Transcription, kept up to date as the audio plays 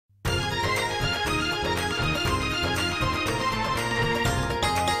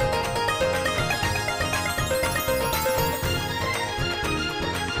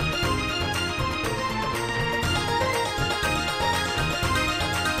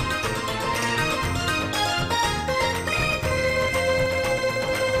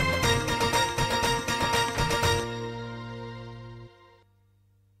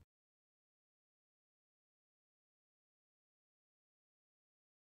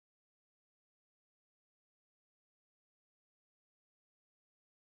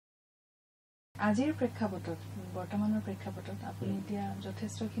আজিৰ প্ৰেক্ষাপটত বৰ্তমানৰ প্ৰেক্ষাপটত আপুনি এতিয়া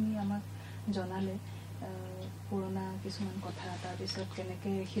যথেষ্টখিনি আমাক জনালে পুৰণা কিছুমান কথা তাৰ পিছত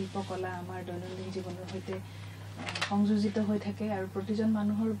কেনেকৈ শিল্পকলা আমাৰ দৈনন্দিন জীৱনৰ সৈতে সংযোজিত হৈ থাকে আৰু প্ৰতিজন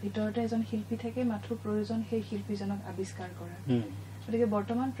মানুহৰ ভিতৰতে এজন শিল্পী থাকে মাথো প্ৰয়োজন সেই শিল্পীজনক আৱিষ্কাৰ কৰাৰ গতিকে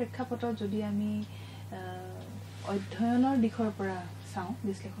বৰ্তমান প্ৰেক্ষাপটত যদি আমি অধ্যয়নৰ দিশৰ পৰা চাওঁ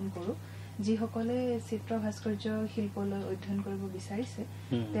বিশ্লেষণ কৰোঁ যিসকলে চিত্ৰ ভাস্কৰ্য শিল্পলৈ অধ্যয়ন কৰিব বিচাৰিছে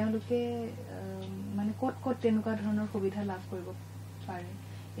তেওঁলোকে মানে ক'ত ক'ত তেনেকুৱা ধৰণৰ সুবিধা লাভ কৰিব পাৰে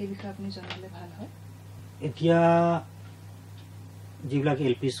এই বিষয়ে আপুনি জনালে ভাল হয় এতিয়া যিবিলাক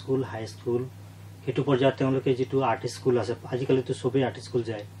এলপি স্কুল হাই স্কুল সেইটো পৰ্যায়ত তেওঁলোকে যিটো আৰ্ট স্কুল আছে আজিকালিতো সবেই আৰ্ট স্কুল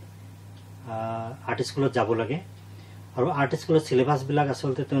যায় আৰ্ট স্কুলত যাব লাগে আৰু আৰ্ট স্কুলৰ সিলেবাছবিলাক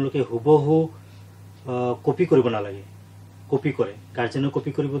আচলতে তেওঁলোকে হুবহু কপি কৰিব নালাগে কপি কৰে গাৰ্জেনে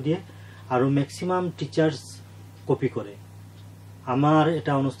কপি কৰিব দিয়ে আৰু ম্যাক্সিমাম টিচাৰ্স কপি কৰে আমাৰ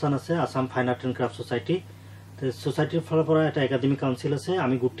এটা অনুষ্ঠান আছে Assam fine art and craft society সোসাইটিৰ ফালৰ পৰা এটা একাডেমিক কাউন্সিল আছে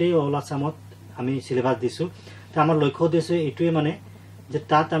আমি গোটেই অল আসামত আমি সিলেবাস দিছো তে আমাৰ লক্ষ্য উদ্দেশ্য এইটোৱে মানে যে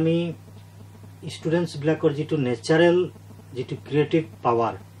তাত আমি স্টুডেন্টস বিলাকৰ যেটো নেচাৰেল যেটো ক্ৰিয়েটিভ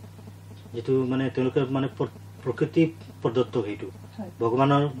পাৱাৰ যেটো মানে তেওঁলোকে মানে প্ৰকৃতি প্ৰদত্ত হেতু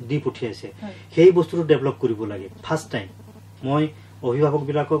ভগৱানৰ দি পঠিয়াইছে সেই বস্তুটো ডেভেলপ কৰিব লাগে ফাৰ্স্ট টাইম মই অভিভাৱক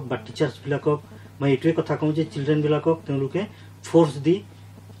বিলাকক বা টিচাৰ্স বিলাকক মই এইটোৱে কথা কওঁ যে চিলড্ৰেন বিলাকক তেওঁলোকে ফোৰ্স দি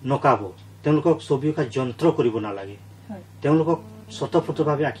নকাব তেওঁলোকক ছবি অঁকা যন্ত্ৰ কৰিব নালাগে তেওঁলোকক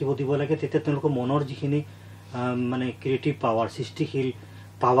স্বতঃস্ফূৰ্তভাৱে আঁকিব দিব লাগে তেতিয়া তেওঁলোকৰ মনৰ যিখিনি মানে ক্ৰিয়েটিভ পাৱাৰ সৃষ্টিশীল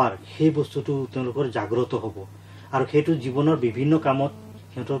পাৱাৰ সেই বস্তুটো তেওঁলোকৰ জাগ্ৰত হ'ব আৰু সেইটো জীৱনৰ বিভিন্ন কামত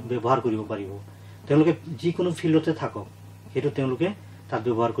হেতক ব্যৱহাৰ কৰিব পাৰিব তেওঁলোকে যিকোনো ফিল্ডতে থাকক সেইটো তেওঁলোকে তাত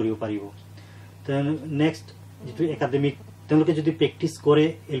ব্যৱহাৰ কৰিব পাৰিব নেক্সট যেটো একাডেমিক তেওঁলোকে যদি প্ৰেক্টিস কৰে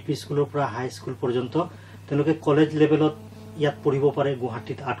এলপি স্কুলৰ পৰা হাই স্কুল পৰ্যন্ত তেওঁলোকে কলেজ লেভেলত ইয়াত পঢ়িব পাৰে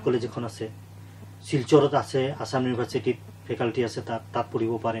গুৱাহাটীত আৰ্ট কলেজ এখন আছে শিলচৰত আছে আসাম ইউনিভাৰ্সিটিত ফেকাল্টি আছে তাত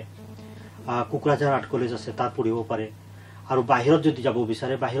পঢ়িব পাৰে কুকৰাঝাৰ আৰ্ট কলেজ আছে তাত পঢ়িব পাৰে আৰু বাহিৰত যদি যাব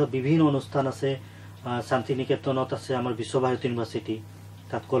বিচাৰে বাহিৰত বিভিন্ন অনুষ্ঠান আছে শান্তি নিকেতনত আছে আমাৰ বিশ্বভাৰতী ইউনিভাৰ্সিটি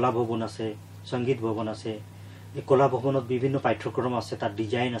তাত কলা ভৱন আছে সংগীত ভৱন আছে এই কলা ভৱনত বিভিন্ন পাঠ্যক্ৰম আছে তাত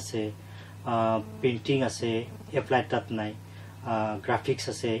ডিজাইন আছে পেইন্টিং আছে এপ্লাইড তাত নাই গ্ৰাফিক্স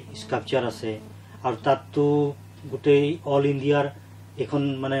আছে স্কাল্পচাৰ আছে আৰু তাততো গোটেই অল ইণ্ডিয়াৰ এখন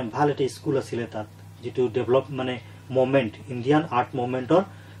মানে ভাল এটা স্কুল আছিলে তাত যেটো ডেভেলপ মানে মুভমেন্ট ইণ্ডিয়ান আৰ্ট মুভমেন্টৰ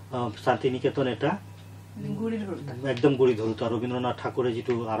শান্তি নিকেতন এটা একদম গুৰি ধৰুতা ৰবীন্দ্ৰনাথ ঠাকুৰে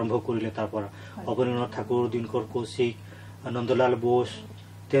যেটো আৰম্ভ কৰিলে তাৰ পৰা অবনীন্দ্ৰনাথ ঠাকুৰ দিনকৰ কৌশিক নন্দলাল বোস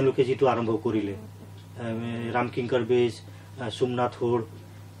তেওঁলোকে যেটো আৰম্ভ কৰিলে ৰামকিংকৰ বেজ সোমনাথ হোৰ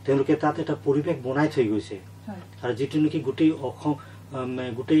তেওঁলোকে তাত এটা পৰিৱেশ বনাই থৈ গৈছে আৰু যেটো নেকি গোটেই অসম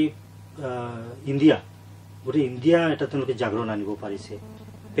গোটেই ইণ্ডিয়া এটা তেওঁলোকে জাগৰণ আনিব পাৰিছে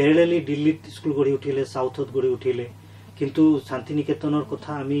প্যাৰেলেলি দিল্লীত স্কুল গঢ়ি উঠিলে সাউথত গঢ়ি উঠিলে কিন্তু শান্তি নিকেতনৰ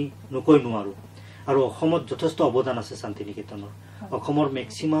কথা আমি নকৈ নোৱাৰো আৰু অসমত যথেষ্ট অৱদান আছে শান্তি নিকেতনৰ অসমৰ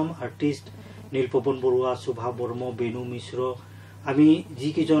ম্যাক্সিমাম আৰ্টিষ্ট নীলপৱন বৰুৱা সুভা বৰ্ম বেনু মিশ্ৰ আমি যি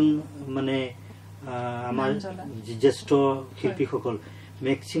কিজন মানে আমাৰ জ্যেষ্ঠ শিল্পীসকল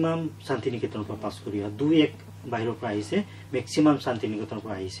ম্যাক্সিমাম শান্তি নিকেতনৰ পৰা পাছ কৰি দুই এক বাহিৰৰ পৰা আহিছে ম্যাক্সিমাম শান্তি নিকেতনৰ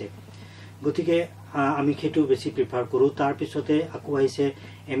পৰা আহিছে গতিকে আমি খেটো বেছি প্ৰিফাৰ কৰো তাৰ পিছতে আকৌ আহিছে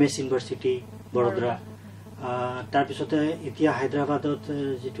এমএছ ইউনিভাৰ্সিটি বৰোদৰা তাৰ পিছতে এতিয়া হায়দৰাবাদত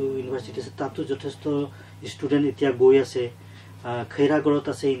যেটো ইউনিভাৰ্সিটি আছে তাতো যথেষ্ট ষ্টুডেন্ট এতিয়া গৈ আছে খৈৰাগড়ত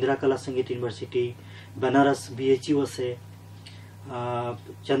আছে ইন্দিৰা কলা সংগীত ইউনিভাৰ্সিটি বনাৰস বিএচইউ আছে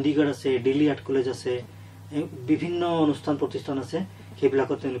চণ্ডীগড় আছে দিল্লী আৰ্ট কলেজ আছে বিভিন্ন অনুষ্ঠান প্ৰতিষ্ঠান আছে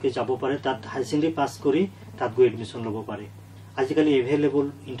সেইবিলাকত তেওঁলোকে যাব পাৰে তাত হাই সেকেন্ডাৰী পাছ কৰি তাত গৈ এডমিশন ল'ব পাৰে আজিকালি এভেইলেবল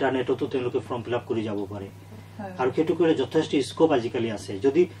ইন্টাৰনেটতো তেওঁলোকে ফৰ্ম ফিল আপ কৰি যাব পাৰে আৰু সেইটো কৰি যথেষ্ট স্কোপ আজিকালি আছে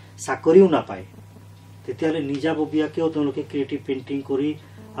যদি চাকৰিও নাপায় তেতিয়ালে নিজাববীয়াকেও তেওঁলোকে ক্ৰিয়েটিভ পেইন্টিং কৰি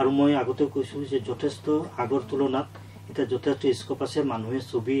আৰু মই আগতে কৈছো যে যথেষ্ট আগৰ তুলনাত এটা যথেষ্ট স্কোপ আছে মানুহে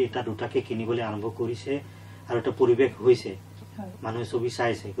ছবি এটা দুটাকে কিনিবলৈ আৰম্ভ কৰিছে আৰু এটা পৰিৱেশ হৈছে মানুহে ছবি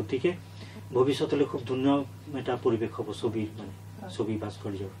চাইছে গতিকে ভৱিষ্যতলৈ খুব ধুনীয়া এটা পৰিৱেশ হ'ব ছবিৰ মানে ছবি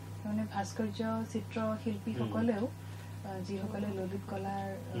ভাস্কৰ্য মানে ভাস্কৰ্য চিত্ৰ শিল্পী সকলেও যিসকলে ললিত কলাৰ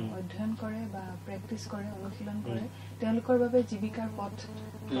অধ্যয়ন কৰে বা প্ৰেক্টিস কৰে অনুশীলন কৰে তেওঁলোকৰ বাবে জীৱিকাৰ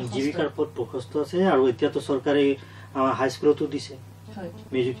পথ প্ৰশস্ত আছে আৰু এতিয়াতো চৰকাৰে হাই স্কুলতো দিছে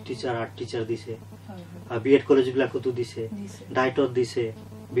মিউজিক টিচাৰ আৰ্ট টিচাৰ দিছে বিএড কলেজ বিলাকতো দিছে ডাইটত দিছে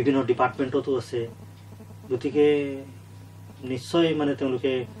বিভিন্ন ডিপাৰ্টমেন্টতো আছে গতিকে নিশ্চয় মানে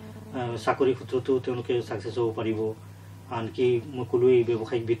তেওঁলোকে চাকৰি ক্ষেত্ৰতো তেওঁলোকে সাকসেস হ'ব পাৰিব আনকি মকলুই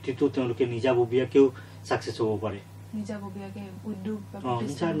ব্যৱসায়িক ভিত্তিতো তেওঁলোকে নিজাববীয়াকেও সাকসেস হ'ব পাৰে নিজাববীয়াকে উদ্যোগ বা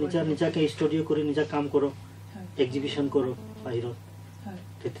নিজাকে ষ্টুডিও কৰি নিজা কাম কৰক এক্সিবিশন কৰক বাহিৰত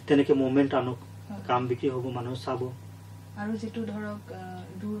তেনেকে মুভমেন্ট আনক কাম বিক্ৰী হ'ব মানুহ চাব আৰু যেটো ধৰক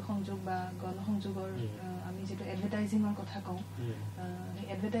দূৰ সংযোগ বা গণ সংযোগৰ আমি যেটো এডভাৰটাইজিংৰ কথা কওঁ এই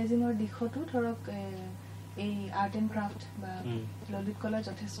এডভাৰটাইজিংৰ দিশতো ধৰক এই আৰ্ট এণ্ড ক্ৰাফট বা ললিত কলা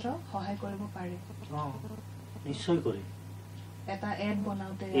যথেষ্ট সহায় কৰিব পাৰে নিশ্চয় কৰে এটা এড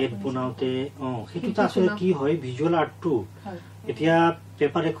বনাওতে সেটা আসলে কি হয় ভিজুয়াল আর্টটো এতিয়া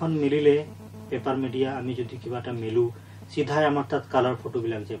পেপার এখন মিলিলে পেপার মিডিয়া আমি যদি কিবা এটা মিলু সিধাই আমার তাত কালার ফটো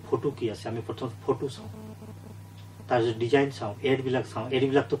বিলাক যে ফটো কি আছে আমি প্রথম ফটো চাও তার ডিজাইন চাও এড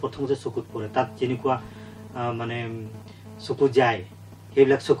বিলাক তো প্রথমতে চকুত পড়ে তাত যেনেকুৱা মানে চকুত যায়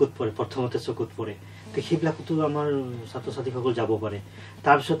সেইবিলাক চকুত পড়ে প্ৰথমতে চকুত পড়ে তো সেইবিলাকতো আমাৰ ছাত্ৰ ছাত্ৰীসকল যাব পাৰে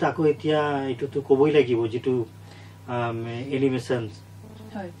তাৰপিছত আকৌ এতিয়া এইটোতো ক'বই লাগিব যেটো এনিমেশন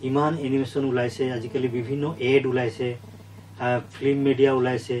ইমান এনিমেশন ওলাইছে আজিকালি বিভিন্ন এড ওলাইছে ফিল্ম মিডিয়া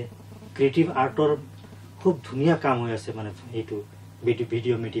ওলাইছে ক্ৰিয়েটিভ আৰ্টৰ খুব ধুনীয়া কাম হৈ আছে মানে এইটো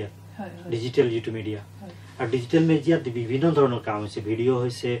ভিডিঅ মিডিয়া ডিজিটেল যেটো মিডিয়া আৰু ডিজিটেল মিডিয়াত বিভিন্ন ধৰণৰ কাম হৈছে ভিডিঅ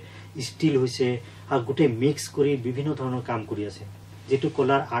হৈছে ষ্টিল হৈছে আৰু গোটেই মিক্স কৰি বিভিন্ন ধৰণৰ কাম কৰি আছে যেটো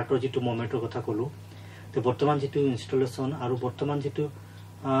কলাৰ আৰ্টৰ যেটো মোমেন্টৰ কথা কলো তো বৰ্তমান যেটো ইনষ্টলেশন আৰু বৰ্তমান যেটো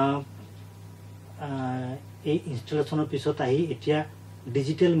এই ইনষ্টলেশনৰ পিছত আহি এতিয়া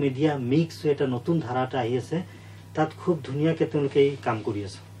ডিজিটেল মিডিয়া মিক্স এটা নতুন ধাৰাটা আহি আছে তাত খুব ধুনীয়াকৈ তেওঁলোকে কাম কৰি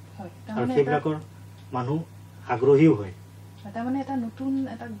আছে আৰু সেইবিলাকৰ মানুহ আগ্ৰহীও হয় এটা মানে এটা নতুন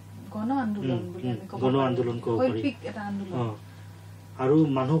এটা গণ আন্দোলন বুলি আমি ক'ব গণ আন্দোলন ক'ব পাৰি এটা আন্দোলন আৰু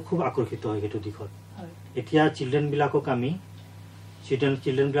মানুহ খুব আকৰ্ষিত হয় সেইটো দিশত এতিয়া চিলড্ৰেন বিলাকক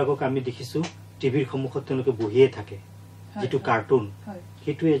আমি দেখিছো টিভিৰ সন্মুখত তেওঁলোকে বহিয়ে থাকে যেটো কাৰ্টুন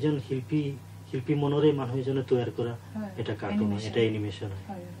সেইটো এজন শিল্পী মনৰে মানুহ এজনে তৈয়াৰ কৰা এটা কাৰ্টুন এটা এনিমেশন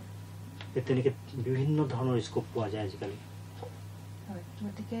হয় তেনেকে বিভিন্ন ধৰণৰ স্কোপ পোৱা যায় আজিকালি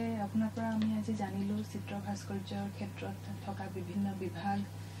গতিকে আপোনাৰ পৰা আমি আজি জানিলো চিত্ৰ ভাস্কৰ্যৰ ক্ষেত্ৰত থকা বিভিন্ন বিভাগ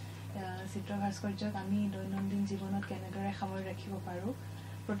চিত্ৰ ভাস্কৰ্যক আমি দৈনন্দিন জীৱনত কেনেদৰে সামৰি ৰাখিব পাৰো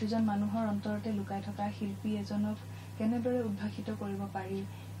প্ৰতিজন মানুহৰ অন্তৰতে লুকাই থকা শিল্পী এজনক কেনেদৰে উদ্ভাসিত কৰিব পাৰি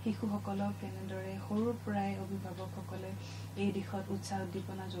শিশুসকলক কেনেদৰে সৰুৰ পৰাই অভিভাৱকসকলে এই দিশত উৎসাহ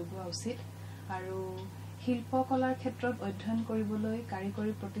উদ্দীপনা যোগোৱা উচিত আৰু শিল্পকলাৰ ক্ষেত্ৰত অধ্যয়ন কৰিবলৈ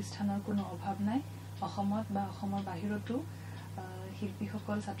কাৰিকৰী প্ৰতিষ্ঠানৰ কোনো অভাৱ নাই অসমত বা অসমৰ বাহিৰতো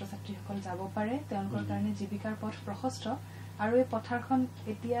শিল্পীসকল ছাত্ৰ ছাত্ৰীসকল যাব পাৰে তেওঁলোকৰ কাৰণে জীৱিকাৰ পথ প্ৰশস্ত আৰু এই পথাৰখন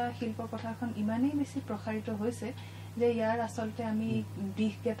এতিয়া শিল্প পথাৰখন ইমানেই বেছি প্ৰসাৰিত হৈছে যে ইয়াৰ আচলতে আমি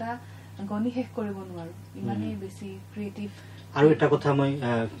দিশকেইটা গণি শেষ কৰিব নোৱাৰো ইমানেই বেছি ক্ৰিয়েটিভ আৰু এটা কথা মই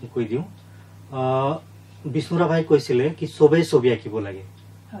কৈ দিওঁ বিষ্ণুৰা ভাই কৈছিলে কি সবেই ছবি আঁকিব লাগে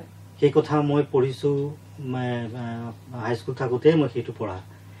হয় সেই কথা মই পঢ়িছো হাই স্কুল থাকোতে মই সেইটো পঢ়া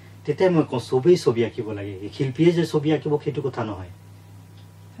তেতিয়া মই কওঁ সবেই ছবি আঁকিব লাগে শিল্পীয়ে যে ছবি আঁকিব সেইটো কথা নহয়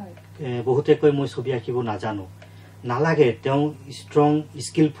বহুতে কয় মই ছবি আঁকিব নাজানো নালাগে তেওঁ ষ্ট্ৰং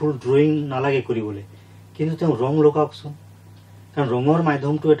স্কিলফুল ড্ৰয়িং নালাগে কৰিবলৈ কিন্তু তেওঁ ৰং লগাওকচোন কাৰণ ৰঙৰ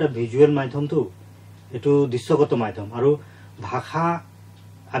মাধ্যমটো এটা ভিজুৱেল মাধ্যমটো এইটো দৃশ্যগত মাধ্যম আৰু ভাষা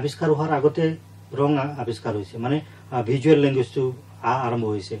আৱিষ্কাৰ হোৱাৰ আগতে ৰং আৱিষ্কাৰ হৈছে মানে ভিজুৱেল লেংগুৱেজটো আৰম্ভ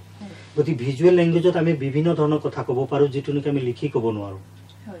হৈছে গতিকে ভিজুৱেল লেংগুৱেজত আমি বিভিন্ন ধৰণৰ কথা ক'ব পাৰো যিটো নেকি আমি লিখি ক'ব নোৱাৰো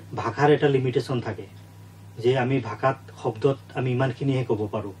ভাষাৰ এটা লিমিটেশ্যন থাকে যে আমি ভাষাত শব্দত আমি ইমানখিনিহে ক'ব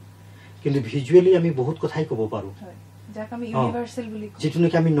পাৰো কিন্তু ভিজুৱেলি আমি বহুত কথাই ক'ব পাৰো যাক আমি ইউনিভাৰ্সেল বুলি কওঁ যেটো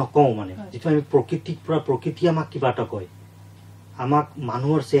নেকি আমি নকওঁ মানে যেটো আমি প্ৰকৃতি আমাক কিবা এটা কয় আমাক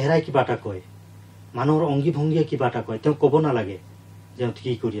মানুহৰ চেহেৰাই কিবা এটা কয় মানুহৰ অংগী ভংগীয়ে কিবা এটা কয় তেওঁ ক'ব নালাগে যে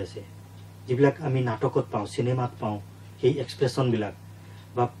কি কৰি আছে যিবিলাক আমি নাটকত পাওঁ চিনেমাত পাওঁ সেই এক্সপ্ৰেছনবিলাক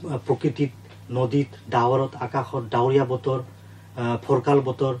বা প্ৰকৃতিত নদীত ডাৱৰত আকাশত ডাৱৰীয়া বতৰ ফৰকাল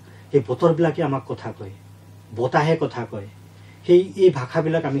বতৰ এই বতৰবিলাকে আমাক কথা কয় বতাহে কথা কয় সেই এই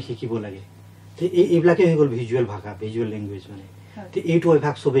ভাষাবিলাক আমি শিকিব লাগে এইবিলাকে হৈ গ'ল ভিজুৱেল ভাষা ভিজুৱেল লেংগুৱেজ মানে এইটো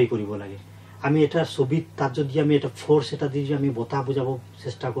অভ্যাস চবেই কৰিব লাগে আমি এটা ছবিত তাত যদি আমি এটা ফ'ৰ্চ এটা দি আমি বতাহ বুজাব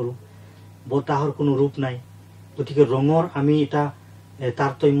চেষ্টা কৰোঁ বতাহৰ কোনো ৰূপ নাই গতিকে ৰঙৰ আমি এটা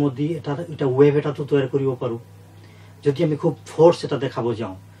তাৰতম্য দি এটা ৱেভ এটাতো তৈয়াৰ কৰিব পাৰোঁ যদি আমি খুব ফ'ৰ্চ এটা দেখাব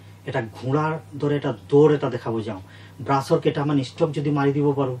যাওঁ এটা ঘোঁৰাৰ দৰে এটা দৌৰ এটা দেখাব যাওঁ ব্ৰাছৰ কেইটামান ষ্ট্ৰক যদি মাৰি দিব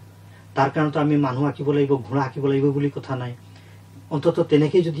পাৰোঁ তাৰ কাৰণেতো আমি মানুহ আঁকিব লাগিব ঘোঁৰা আঁকিব লাগিব বুলি কথা নাই অন্তত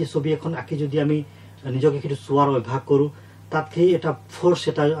তেনেকৈ যদি ছবি এখন আঁকি যদি আমি নিজকে সেইটো চোৱাৰ অভ্যাস কৰোঁ তাত সেই এটা ফ'ৰ্চ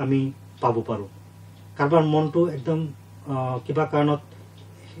এটা আমি পাব পাৰোঁ কাৰোবাৰ মনটো একদম কিবা কাৰণত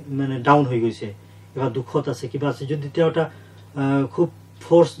মানে ডাউন হৈ গৈছে কিবা দুখত আছে কিবা আছে যদি তেওঁ এটা খুব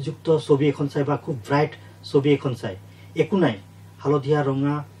ফ'ৰ্চযুক্ত ছবি এখন চাই বা খুব ব্ৰাইট ছবি এখন চাই একো নাই হালধীয়া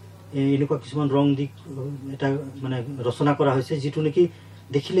ৰঙা এনেকুৱা কিছুমান ৰং দি এটা মানে ৰচনা কৰা হৈছে যিটো নেকি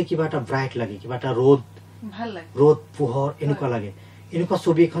দেখিলে কিবা এটা ব্ৰাইট লাগে কিবা এটা ৰ'দ পোহৰ এনেকুৱা লাগে এনেকুৱা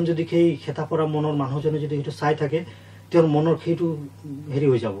ছবি এখন যদি সেই খেতা পৰা মনৰ মানুহজনে যদি সেইটো চাই থাকে তেওঁৰ মনৰ সেইটো হেৰি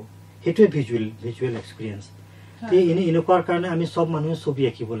হৈ যাব সেইটোৱে ভিজুৱেল এক্সপিৰিয়েঞ্চ এনেকুৱাৰ কাৰণে আমি চব মানুহে ছবি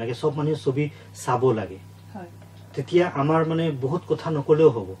আঁকিব লাগে চব মানুহে ছবি চাব লাগে তেতিয়া আমাৰ মানে বহুত কথা নকলেও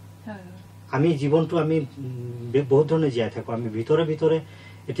হ'ব আমি জীৱনটো আমি বহুত ধৰণে জীয়াই থাকো আমি ভিতৰে ভিতৰে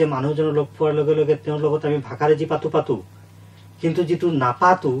এতিয়া মানুহজনৰ লগ পোৱাৰ লগে লগে তেওঁৰ লগত আমি ভাষাৰে যি পাতো কিন্তু যিটো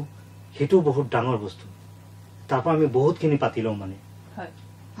নাপাতো সেইটো বহুত ডাঙৰ বস্তু তাৰ পৰা আমি বহুতখিনি পাতি লওঁ মানে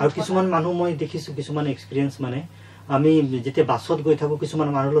আৰু কিছুমান মানুহ মই দেখিছো কিছুমান এক্সপিৰিয়েঞ্চ মানে আমি যেতিয়া বাছত গৈ থাকো কিছুমান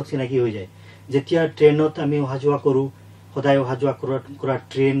মানুহৰ লগত চিনাকি হৈ যায় যেতিয়া ট্ৰেইনত আমি অহা যোৱা কৰো সদায় অহা যোৱা কৰা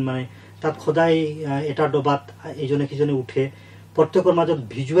ট্ৰেইন মানে তাত সদায় এটা ডবাত এজনে সিজনে উঠে প্ৰত্যেকৰ মাজত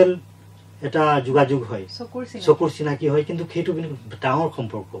ভিজুৱেল এটা যোগাযোগ হয় চকুৰ চিনাকি হয় কিন্তু সেইটো ডাঙৰ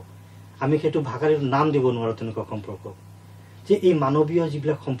সম্পৰ্ক আমি সেইটো ভাষাৰে নাম দিব নোৱাৰো তেনেকুৱা সম্পৰ্ক যে এই মানৱীয়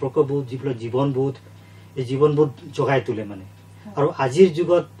যিবিলাক সম্পৰ্কবোধ যিবিলাক জীৱনবোধ এই জীৱনবোধ জগাই তোলে মানে আৰু আজিৰ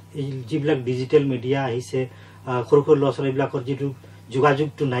যুগত এই যিবিলাক ডিজিটেল মিডিয়া আহিছে সৰু সৰু ল'ৰা ছোৱালীবিলাকৰ যিটো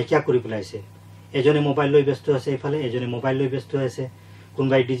যোগাযোগটো নাইকিয়া কৰি পেলাইছে এজনে মোবাইল লৈ ব্যস্ত আছে এফালে এজনে মোবাইল লৈ ব্যস্ত আছে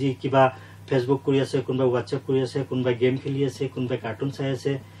কোনোবাই কিবা ফেচবুক কৰি আছে কোনোবাই হোৱাটছএপ কৰি আছে কোনোবাই গেম খেলি আছে কোনোবাই কাৰ্টুন চাই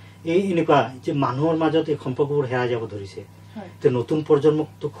আছে এই এনেকুৱা যে মানুহৰ মাজত এই সম্পৰ্কবোৰ হেৰাই যাব ধৰিছে তো নতুন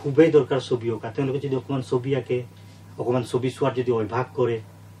প্ৰজন্মকতো খুবেই দৰকাৰ ছবি অঁকা তেওঁলোকে যদি অকণমান ছবি আঁকে অকণমান ছবি চোৱাৰ যদি অভ্যাস কৰে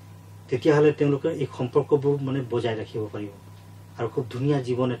তেতিয়াহ'লে তেওঁলোকে এই সম্পৰ্কবোৰ মানে বজাই ৰাখিব পাৰিব আৰু খুব ধুনীয়া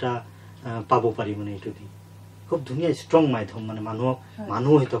জীৱন এটা পাব পাৰি মানে এইটো দি খুব ধুনীয়া ষ্ট্ৰং মাধ্যম মানে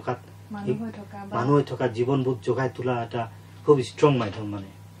মানুহ হৈ থকা জীৱনবোৰ জগাই তোলা এটা খুব ষ্ট্ৰং মাধ্যম মানে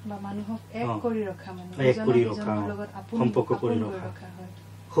সম্পৰ্ক কৰি ৰখা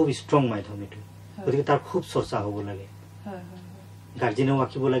খুব ষ্ট্ৰং মাধ্যম এইটো গতিকে তাৰ খুব চৰ্চা হ'ব লাগে গাৰ্জেনেও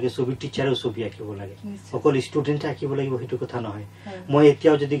আঁকিব লাগে ছবি টিচাৰেও ছবি আঁকিব লাগে অকল ষ্টুডেণ্টে আঁকিব লাগিব সেইটো কথা নহয় মই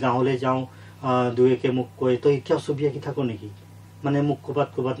এতিয়াও যদি গাঁৱলৈ যাওঁ দুই একে মোক কয় তই এতিয়াও ছবি আঁকি থাকো নেকি মানে মোক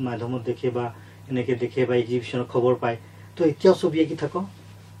ক'ৰবাত মাধ্যমত দেখে বা এনেকে দেখে বা এক্সিবিশ্যনৰ খবৰ পায় তই এতিয়াও ছবি আঁকি থাক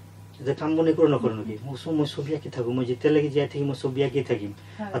যে কাম বনি কৰি নকৰো নেকি মই ছবি আঁকি থাকো মই যেতিয়ালৈকে জীয়াই থাকিম মই ছবি আঁকি থাকিম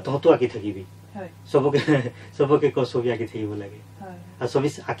আৰু তহঁতো আঁকি থাকিবি চবকে ক ছবি আঁকি থাকিব লাগে আৰু ছবি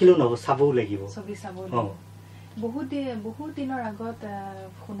আঁকিলেও নহব চাবও লাগিব বহুত দিনৰ আগত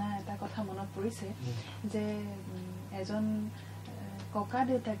শুনা এটা কথা মনত পৰিছে যে এজন ককা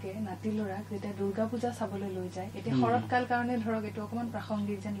দেউতাকে নাতি ল'ৰাক যেতিয়া দুৰ্গা পূজা চাবলৈ লৈ যায় এতিয়া শৰৎকাল কাৰণে ধৰক এইটো অকমান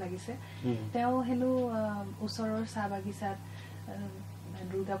প্ৰাসংগিক যেন লাগিছে তেওঁ হেনো ওচৰৰ চাহ বাগিচাত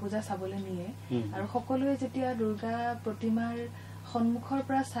দুৰ্গা পূজা চাবলৈ নিয়ে আৰু সকলোৱে যেতিয়া দুৰ্গা প্ৰতিমাৰ সন্মুখৰ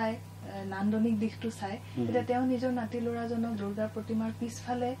পৰা চাই নান্দনিক দিশটো চাই তেতিয়া তেওঁ নিজৰ নাতি ল'ৰাজনক দুৰ্গা প্ৰতিমাৰ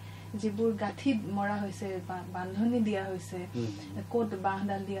পিছফালে যিবোৰ গাঁঠি মৰা হৈছে বান্ধনি দিয়া হৈছে ক'ত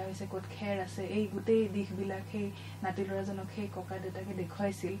বাঁহডাল দিয়া হৈছে ক'ত খেৰ আছে এই গোটেই দিশবিলাক সেই নাতি ল'ৰাজনক সেই ককা দেউতাকে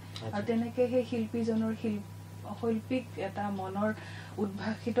দেখুৱাইছিল আৰু তেনেকে সেই শিল্পীজনৰ শৈল্পিক এটা মনৰ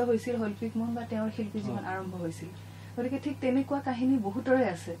উদ্ভাসিত হৈছিল শৈল্পিক মন বা তেওঁৰ শিল্পী জীৱন আৰম্ভ হৈছিল গতিকে ঠিক তেনেকুৱা কাহিনী বহুতৰে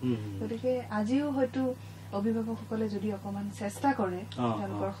আছে গতিকে আজিও হয়তো অভিভাৱকসকলে যদি অকমান চেষ্টা কৰে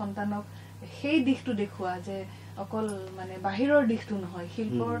তেওঁলোকৰ সন্তানক সেই দিশটো দেখুৱা যে অকল মানে বাহিৰৰ দিশটো নহয়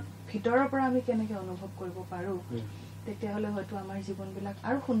শিল্পৰ ভিতৰৰ পৰা আমি কেনেকে অনুভৱ কৰিব পাৰো তেতিয়াহ'লে হয়তো আমাৰ জীৱনবিলাক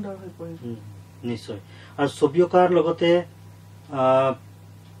আৰু সুন্দৰ হৈ পৰিব নিশ্চয় আৰু ছবি অঁকাৰ লগতে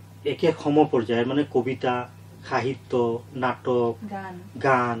একে সম পৰ্যায়ৰ মানে কবিতা সাহিত্য নাটক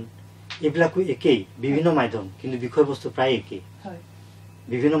গান এইবিলাকো একেই বিভিন্ন মাধ্যম কিন্তু বিষয়বস্তু প্ৰায় একেই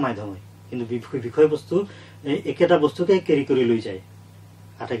বিভিন্ন মাধ্যম হয় কিন্তু বিষয়বস্তু একেটা বস্তুকে কেৰি কৰি লৈ যায়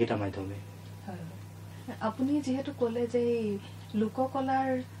আটাইকেইটা মাধ্যমে আপুনি যেহেতু ক'লে যে লোককলাৰ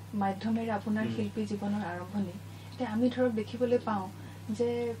মাধ্যমেৰে আপোনাৰ শিল্পী জীৱনৰ আৰম্ভণি এতিয়া আমি ধৰক দেখিবলৈ পাওঁ যে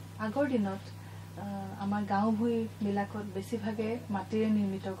আগৰ দিনত আমাৰ গাঁও ভূঁইবিলাকত বেছিভাগে মাটিৰে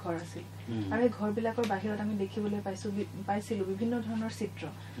নিৰ্মিত ঘৰ আছিল আৰু এই ঘৰবিলাকৰ বাহিৰত আমি দেখিবলৈ পাইছিলো বিভিন্ন ধৰণৰ চিত্ৰ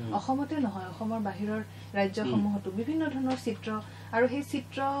অসমতে নহয় অসমৰ বাহিৰৰ ৰাজ্যসমূহতো বিভিন্ন ধৰণৰ চিত্ৰ আৰু সেই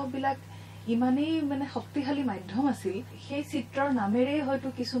চিত্ৰবিলাক ইমানেই মানে শক্তিশালী মাধ্যম আছিল সেই চিত্ৰৰ নামেৰে হয়তো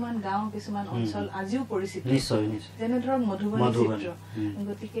কিছুমান গাঁও কিছুমান অঞ্চল আজিও পৰিচিত যেনে ধৰক মধুবনী চিত্ৰ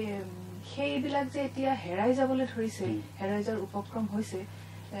গতিকে সেইবিলাক যে এতিয়া হেৰাই যাবলৈ ধৰিছে হেৰাই যোৱাৰ উপক্ৰম হৈছে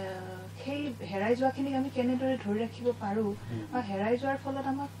সেই হেৰাই যোৱাখিনিক আমি কেনেদৰে ধৰি ৰাখিব পাৰো বা হেৰাই যোৱাৰ ফলত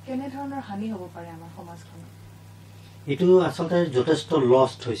আমাক কেনেধৰণৰ হানি হ'ব পাৰে আমাৰ সমাজখনত এইটো আচলতে যথেষ্ট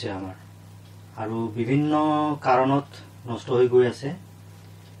লষ্ট হৈছে আমাৰ আৰু বিভিন্ন কাৰণত নষ্ট হৈ গৈ আছে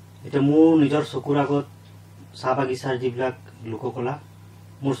এতিয়া মোৰ নিজৰ চকুৰ আগত চাহ বাগিচাৰ যিবিলাক লোককলা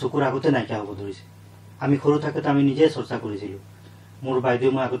মোৰ চকুৰ আগতে নাইকিয়া হ'ব ধৰিছে আমি সৰু থাকোঁতে আমি নিজে চৰ্চা কৰিছিলোঁ মোৰ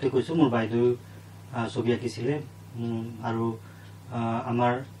বাইদেউ মই আগতে কৈছোঁ মোৰ বাইদেউ ছবি আঁকিছিলে আৰু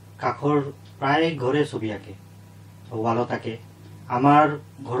আমাৰ কাষৰ প্ৰায় ঘৰে ছবি আঁকে ৱালত আঁকে আমাৰ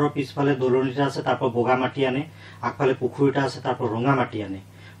ঘৰৰ পিছফালে দলনিটা আছে তাৰ পৰা বগা মাটি আনে আগফালে পুখুৰী এটা আছে তাৰ পৰা ৰঙা মাটি আনে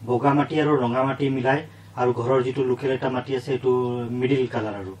বগা মাটি আৰু ৰঙা মাটি মিলাই আৰু ঘৰৰ যিটো লোকেল এটা মাটি আছে সেইটো মিডিল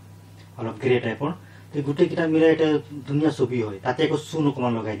কালাৰ আৰু অলপ গ্ৰে টাইপৰ গোটেইকেইটা মিলাই এটা ধুনীয়া ছবি হয় তাতে একো চূণ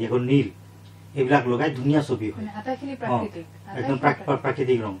অকণমান লগাই দিয়ে আকৌ নীল এইবিলাক লগাই ধুনীয়া ছবি হয় একদম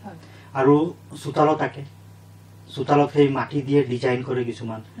প্ৰাকৃতিক ৰং আৰু চোতালত থাকে চোতালত সেই মাটি দিয়ে ডিজাইন কৰে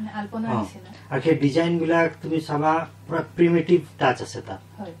কিছুমান আৰু সেই ডিজাইন বিলাক তুমি চাবা পুৰা প্ৰিমিটিভ টাচ আছে তাত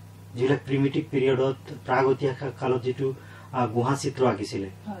যিবিলাক প্ৰিমিটিভ পিৰিয়ডত প্ৰাগৈতিহাসিক কালত যিটো গুহা চিত্ৰ আঁকিছিলে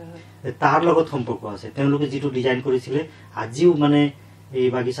তাৰ লগত সম্পৰ্ক আছে তেওঁলোকে যিটো ডিজাইন কৰিছিলে আজিও মানে এই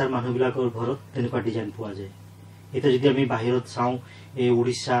বাগিচাৰ মানুহবিলাকৰ ঘৰত তেনেকুৱা ডিজাইন পোৱা যায় এতিয়া যদি আমি বাহিৰত চাওঁ এই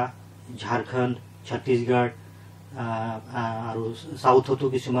উৰিষ্যা ঝাৰখণ্ড ছত্তীশগড় আৰু সাউথতো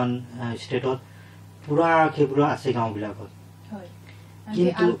কিছুমান ষ্টেটত পুৰা সেইবোৰ আছে গাঁওবিলাকত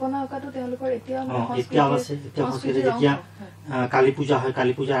কিন্তু এতিয়াও আছে এতিয়া সংস্কৃতি যেতিয়া কালী পূজা হয়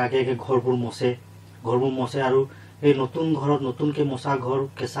কালী পূজাৰ আগে আগে ঘৰবোৰ মচে আৰু এই নতুন ঘৰত নতুনকে মচা ঘৰ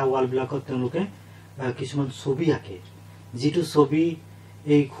কেঁচা ৱালবিলাকত তেওঁলোকে কিছুমান ছবি আঁকে যিটো ছবি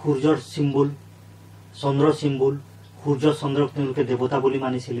এই সূৰ্যৰ চিম্বল চন্দ্ৰৰ চিম্বল সূৰ্য চন্দ্ৰক তেওঁলোকে দেৱতা বুলি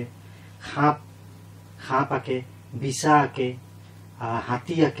মানিছিলে সাপ আঁকে বিছা আঁকে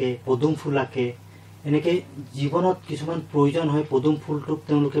হাতী আঁকে পদুম ফুল আঁকে এনেকে জীৱনত কিছুমান প্ৰয়োজন হয় পদুম ফুলটোক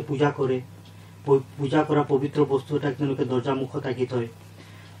তেওঁলোকে পূজা কৰে পূজা কৰা পবিত্ৰ বস্তু এটাক তেওঁলোকে দৰ্জা মুখত আঁকি থয়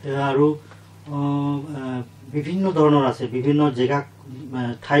আৰু বিভিন্ন ধৰণৰ আছে বিভিন্ন জেগা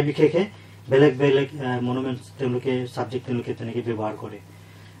ঠাই বিশেষে বেলেগ বেলেগ মনুমেণ্টছ তেওঁলোকে ছাবজেক্ট তেওঁলোকে তেনেকৈ ব্যৱহাৰ কৰে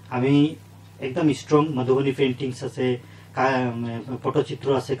আমি একদম ষ্ট্ৰং মধুবনী পেইণ্টিংছ আছে পটচিত্ৰ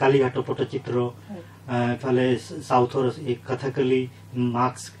আছে কালীঘাটৰ পটচিত্ৰ ইফালে সাউথৰ এই কথকলি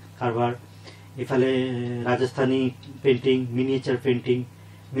মাস্ক কাৰবাৰ ইফালে ৰাজস্থানী পেইণ্টিং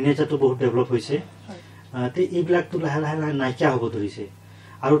মিনিয়েচাৰটো বহুত ডেভেলপ হৈছে এইবিলাকতো লাহে লাহে লাহে নাইকিয়া হ'ব ধৰিছে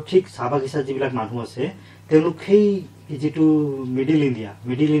আৰু ঠিক চাহ বাগিচাৰ যিবিলাক মানুহ আছে তেওঁলোক সেই যিটো মিডিল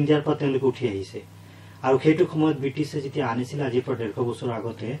ইণ্ডিয়াৰ পৰা তেওঁলোকে উঠি আহিছে আৰু সেইটো সময়ত ব্ৰিটিছে যেতিয়া আনিছিলে আজিৰ পৰা 150 বছৰ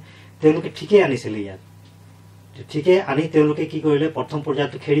আগতে তেওঁলোকে ঠিকেই আনিছিলে ইয়াত ঠিকে আনি তেওঁলোকে কি কৰিলে প্ৰথম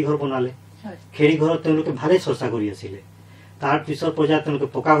পৰ্যায়ত খেৰী ঘৰ বনালে খেৰী ঘৰত তেওঁলোকে ভালে চৰ্চা কৰি আছিলে তাৰ পিছৰ পৰ্যায়ত তেওঁলোকে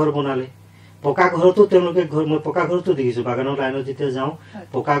পকা ঘৰ বনালে পকা ঘৰতো তেওঁলোকে মই পকা ঘৰতো দেখিছো বাগানৰ লাইনত যেতিয়া যাওঁ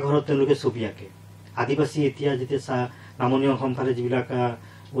পকা ঘৰত তেওঁলোকে ছবি আঁকে আদিবাসী এতিয়া যেতিয়া নামনি অসম ফালে যিবিলাক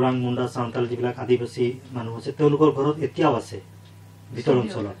ওৰাং মুণ্ডা চান্তাল যিবিলাক আদিবাসী মানুহ আছে তেওঁলোকৰ ঘৰত এতিয়াও আছে ভিতৰ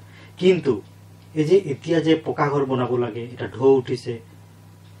অঞ্চলত কিন্তু এই যে এতিয়া যে পকা ঘৰ বনাব লাগে এটা ঢৌ উঠিছে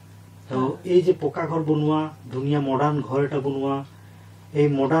তো এই যে পকা ঘৰ বনোৱা ধুনীয়া মডাৰ্ণ ঘৰ এটা বনোৱা এই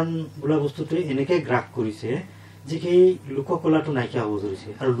মডাৰ্ণ বোলা বস্তুটোৱে এনেকৈ গ্ৰাস কৰিছে যে সেই লোককলাটো নাইকিয়া হ'ব ধৰিছে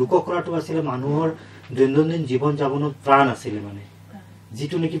আৰু লোককলাটো আছিলে মানুহৰ দৈনন্দিন জীৱন যাপনত প্ৰাণ আছিলে মানে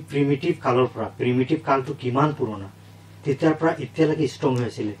যিটো নেকি প্ৰিমিটিভ কালৰ পৰা প্ৰিমিটিভ কালটো কিমান পুৰণা তেতিয়াৰ পৰা এতিয়ালৈকে ষ্ট্ৰং হৈ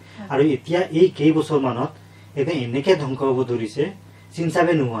আছিলে আৰু এতিয়া এই কেইবছৰ মানত এতিয়া এনেকৈ ধ্বংস হ'ব ধৰিছে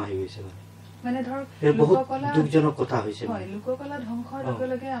চিন্তাবে নোহোৱা হৈ গৈছে মানে ধৰ বহুত দুখজনক কথা হৈছে লোককলা ধ্বংসৰ লগে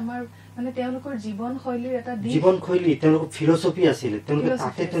লগে আমাৰ মানে তেওঁলোকৰ জীৱনশৈলীৰ এটা জীৱনশৈলী তেওঁলোকৰ ফিলচফি আছিলে তেওঁলোকে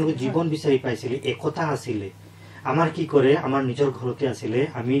তাতে তেওঁলোকে জীৱন বিচাৰি পাইছিলে একতা আছিলে আমাৰ কি কৰে আমাৰ নিজৰ ঘৰতে আছিলে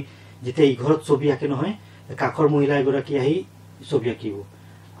আমি যেতিয়া এই ঘৰত ছবি আঁকে নহয় কাষৰ মহিলা এগৰাকী আহি ছবি আঁকিব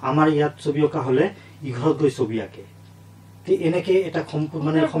আমাৰ ইয়াত ছবি অঁকা হ'লে ই ঘৰত গৈ ছবি আঁকে এনেকে এটা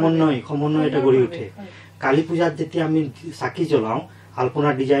মানে সমন্বয় এটা গঢ়ি উঠে কালী পূজাত যেতিয়া আমি চাকি জ্বলাওঁ আলপনা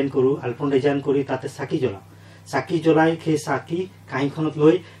ডিজাইন কৰোঁ আলপনা ডিজাইন কৰি তাতে চাকি জ্বলাই সেই চাকি কাঁহীখনত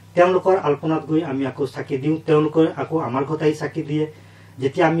লৈ তেওঁলোকৰ আলপনাত গৈ আমি আকৌ চাকি দিওঁ তেওঁলোকৰ আকৌ আমাৰ ঘৰত আহি চাকি দিয়ে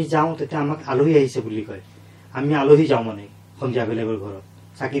যেতিয়া আমি যাওঁ তেতিয়া আমাক আলহী আহিছে বুলি কয় আমি আলহী যাওঁ মানে সন্ধিয়া বেলেগৰ ঘৰত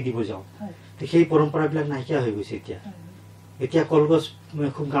চাকি দিব যাওঁ সেই পৰম্পৰাবিলাক নাইকিয়া হৈ গৈছে এতিয়া কলগছ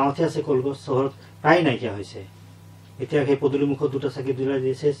খুব গাঁৱতে আছে কলগছ চহৰত প্ৰায় নাইকিয়া হৈছে এতিয়া সেই পদূলিমুখত দুটা চাকি জ্বলাই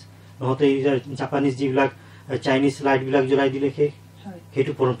দিছে নহতে এই জাপানিজ যিবিলাক চাইনিজ লাইটবিলাক জ্বলাই দিলে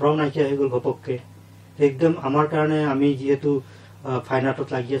সেইটো পৰম্পৰাও নাইকিয়া হৈ গ'ল ঘপককে একদম আমাৰ কাৰণে আমি যিহেতু ফাইন আৰ্টত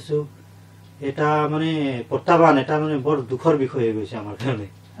লাগি আছো এটা মানে প্ৰত্যাহ্বান এটা মানে বৰ দুখৰ বিষয় হৈ গৈছে আমাৰ কাৰণে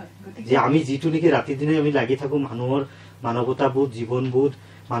যে আমি যিটো নেকি ৰাতি দিনে আমি লাগি থাকো মানুহৰ মানৱতাবোধ জীৱনবোধ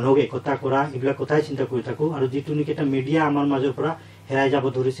মানুহক একতা কৰা এইবিলাক কথাই চিন্তা কৰি থাকো আৰু যিটো নেকি এটা মিডিয়া আমাৰ মাজৰ পৰা হেৰাই যাব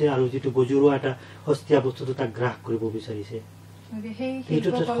ধৰিছে আৰু যিটো গজুৰুৱা এটা সস্তীয়া বস্তুটো তাক গ্ৰাস কৰিব বিচাৰিছে এইটো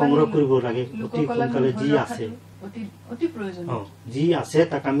সংগ্ৰহ কৰিব লাগে অতি সোনকালে যি আছে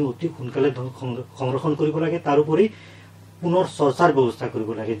তাক আমি অতি সোনকালে সংৰক্ষণ কৰিব লাগে তাৰোপৰি পুনৰ চৰ্চাৰ ব্যৱস্থা কৰিব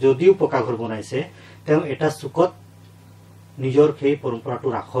লাগে যদিও পকা ঘৰ বনাইছে তেওঁ এটা চুকত নিজৰ সেই পৰম্পৰাটো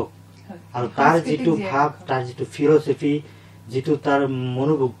ৰাখক আৰু তাৰ যিটো ভাৱ তাৰ যিটো ফিলচফি যিটো তাৰ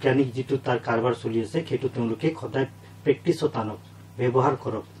মনোবৈজ্ঞানিক যিটো তাৰ কাৰবাৰ চলি আছে সেইটো তেওঁলোকে সদায় প্ৰেক্টিছত আনক ব্যৱহাৰ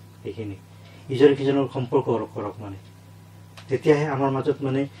কৰক এইখিনি ইজনে সিজনৰ সম্পৰ্ক কৰক মানে তেতিয়াহে আমাৰ মাজত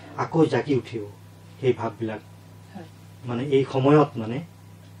মানে আকৌ জাগি উঠিব সেই ভাৱবিলাক মানে এই সময়ত মানে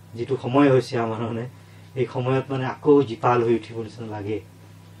যিটো সময় হৈছে আমাৰ মানে এই সময়ত মানে আকৌ জীপাল হৈ উঠিব নিচিনা লাগে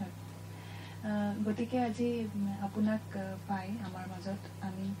গতিকে আজি আপোনাক পাই আমাৰ মাজত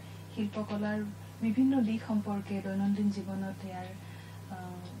আমি শিল্পকলাৰ বিভিন্ন দিশ সম্পৰ্কে দৈনন্দিন জীৱনত ইয়াৰ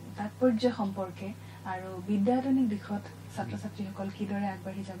তাৎপৰ্য সম্পৰ্কে আৰু বিদ্যায়তনিক দিশত ছাত্ৰ ছাত্ৰীসকল কিদৰে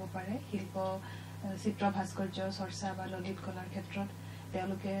আগবাঢ়ি যাব পাৰে শিল্প চিত্ৰ ভাস্কৰ্য চৰ্চা বা ললিত কলাৰ ক্ষেত্ৰত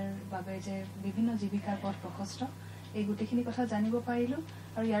তেওঁলোকৰ বাবে যে বিভিন্ন জীৱিকাৰ পথ প্ৰশস্ত এই গোটেইখিনি কথা জানিব পাৰিলো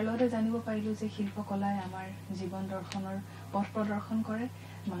আৰু ইয়াৰ লগতে জানিব পাৰিলো যে শিল্পকলাই আমাৰ জীৱন দৰ্শনৰ পথ প্ৰদৰ্শন কৰে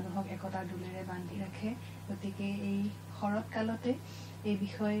মানুহক একতা দোলেৰে বান্ধি ৰাখে গতিকে এই শৰৎকালতে এই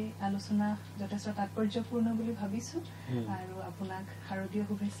বিষয়ে আলোচনা যথেষ্ট তাৎপৰ্যপূৰ্ণ বুলি ভাবিছো আৰু আপোনাক শাৰদীয়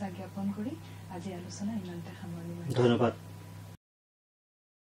শুভেচ্ছা জ্ঞাপন কৰি আজি আলোচনা ইমানতে সামৰণি মাৰিছো। ধন্যবাদ।